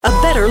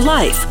Better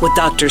Life with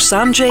Dr.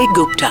 Sanjay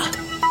Gupta.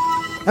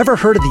 Ever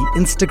heard of the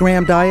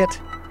Instagram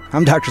diet?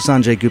 I'm Dr.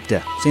 Sanjay Gupta,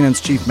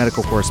 CNN's chief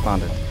medical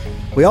correspondent.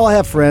 We all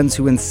have friends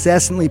who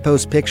incessantly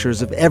post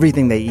pictures of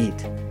everything they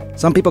eat.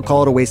 Some people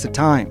call it a waste of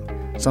time.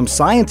 Some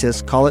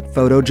scientists call it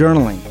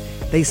photojournaling.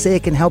 They say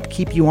it can help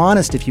keep you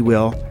honest, if you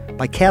will,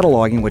 by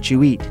cataloging what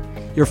you eat.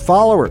 Your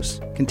followers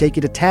can take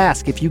you to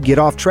task if you get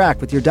off track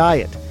with your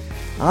diet.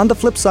 On the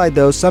flip side,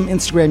 though, some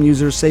Instagram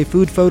users say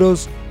food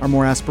photos are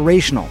more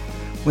aspirational.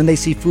 When they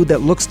see food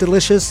that looks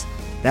delicious,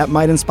 that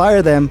might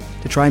inspire them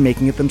to try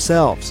making it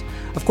themselves.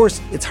 Of course,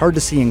 it's hard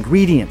to see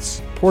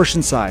ingredients,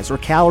 portion size, or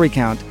calorie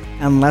count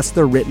unless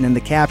they're written in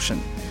the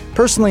caption.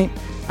 Personally,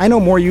 I know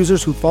more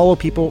users who follow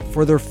people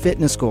for their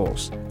fitness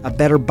goals, a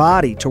better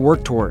body to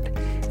work toward.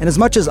 And as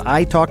much as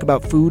I talk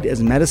about food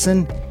as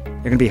medicine,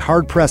 you're going to be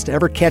hard-pressed to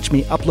ever catch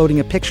me uploading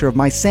a picture of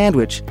my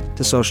sandwich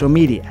to social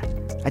media.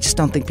 I just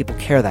don't think people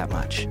care that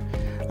much.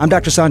 I'm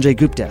Dr. Sanjay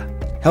Gupta,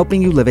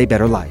 helping you live a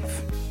better life.